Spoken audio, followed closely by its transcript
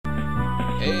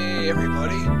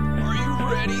everybody, are you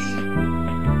ready?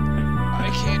 I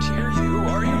can't hear you,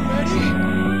 are you ready?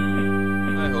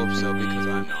 I hope so, because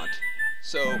I'm not.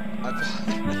 So, I've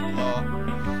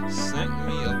sent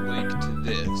me a link to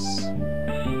this,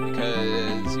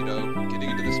 because, you know, getting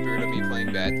into the spirit of me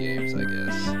playing bad games, I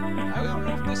guess. I don't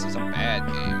know if this is a bad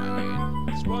game, I mean,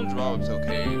 SpongeBob's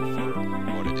okay for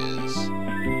what it is.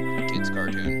 A kid's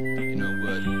cartoon, you know,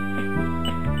 but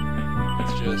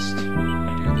let's just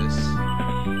do this.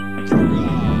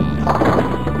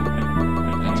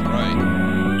 That's right.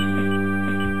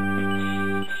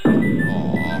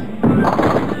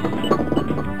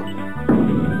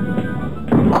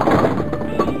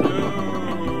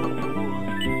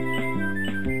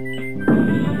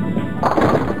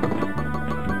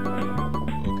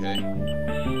 Okay.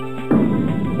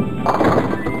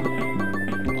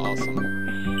 Awesome.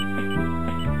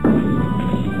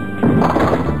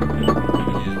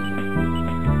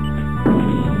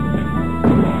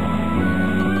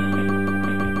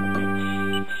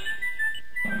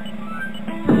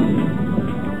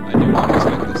 I do not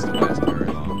expect this to last very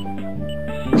long.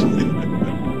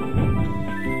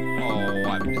 Oh,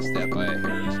 I missed that by a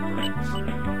hair's breadth.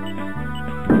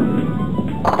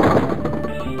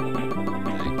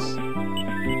 Thanks.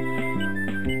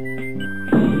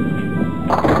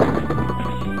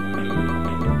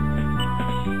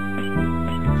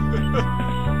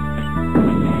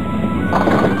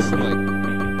 It's like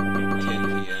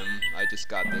 10 p.m. I just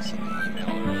got this in the email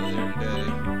earlier today.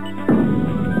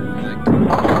 Like,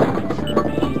 sure,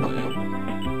 I'll play it.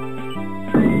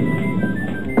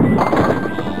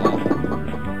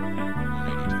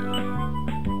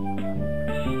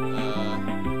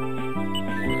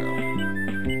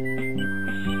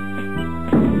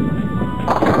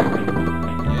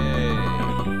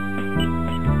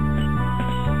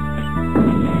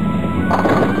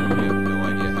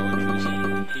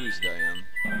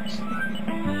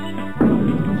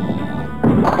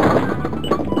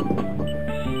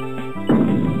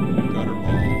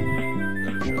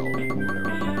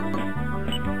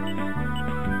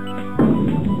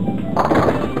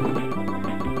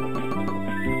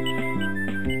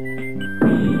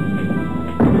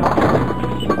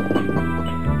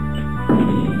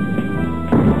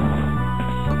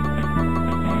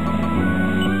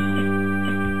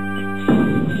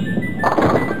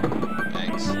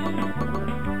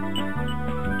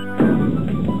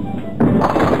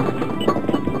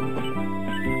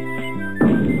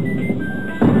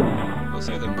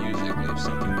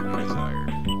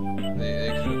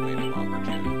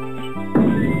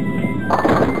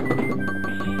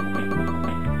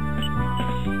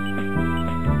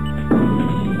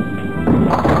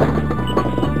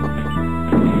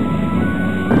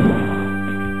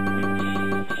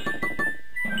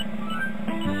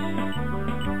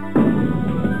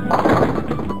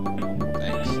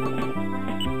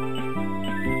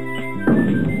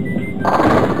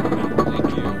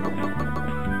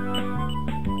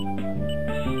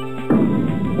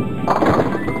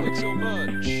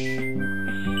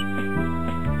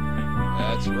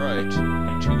 That's right,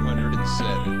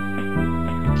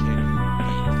 207. Can you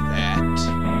beat that?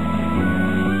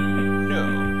 No.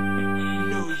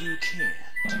 No, you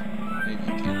can't. Maybe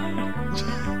you can.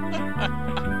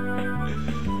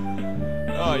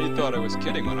 Oh, you thought I was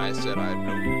kidding when I said I'd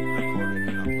record it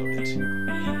and upload it.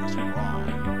 You was wrong.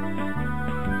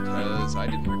 Because I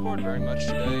didn't record very much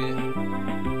today,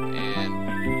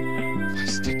 and if I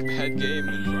stick a bad game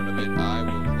in front of it, I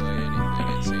will play anything,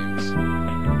 it seems.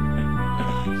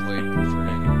 Played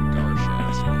friggin'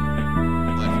 Garshask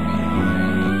and Left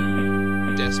Behind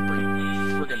and Desperate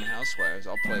friggin' Housewives.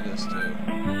 I'll play this too. One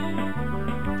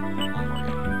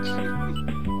more game.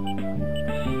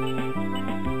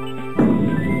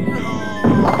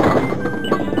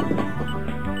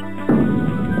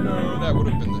 No, that would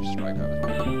have been the strike I was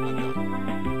making. I'm done.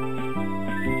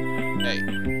 Hey,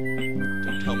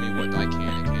 don't tell me what I can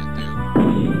and can't do.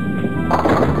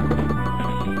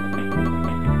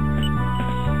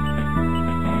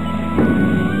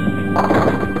 I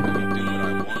will do what I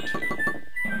want to.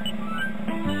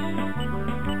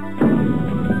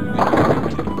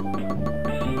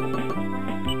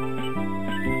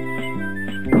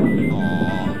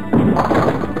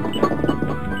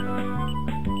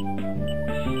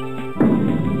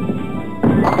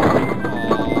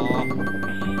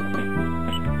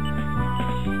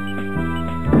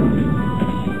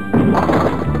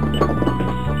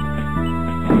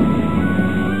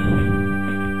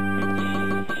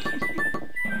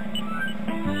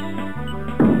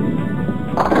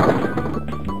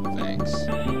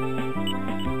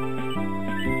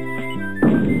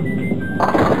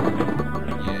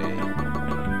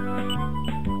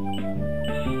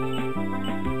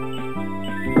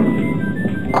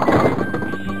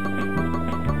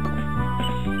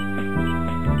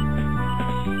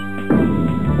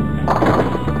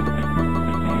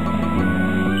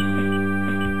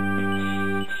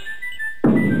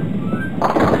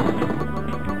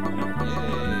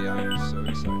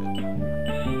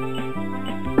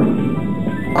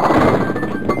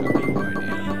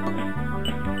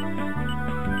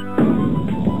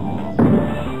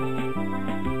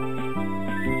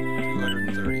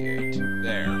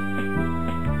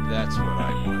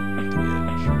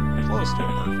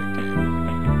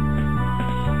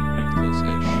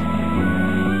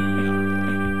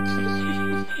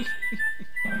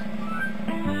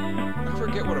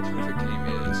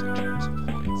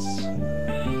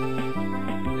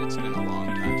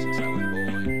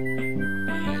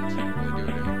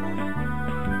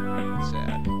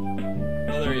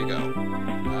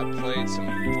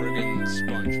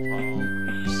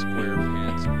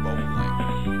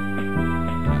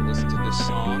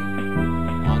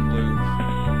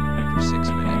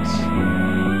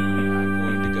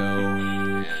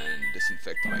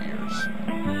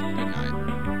 Good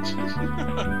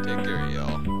night. Take care,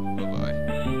 y'all.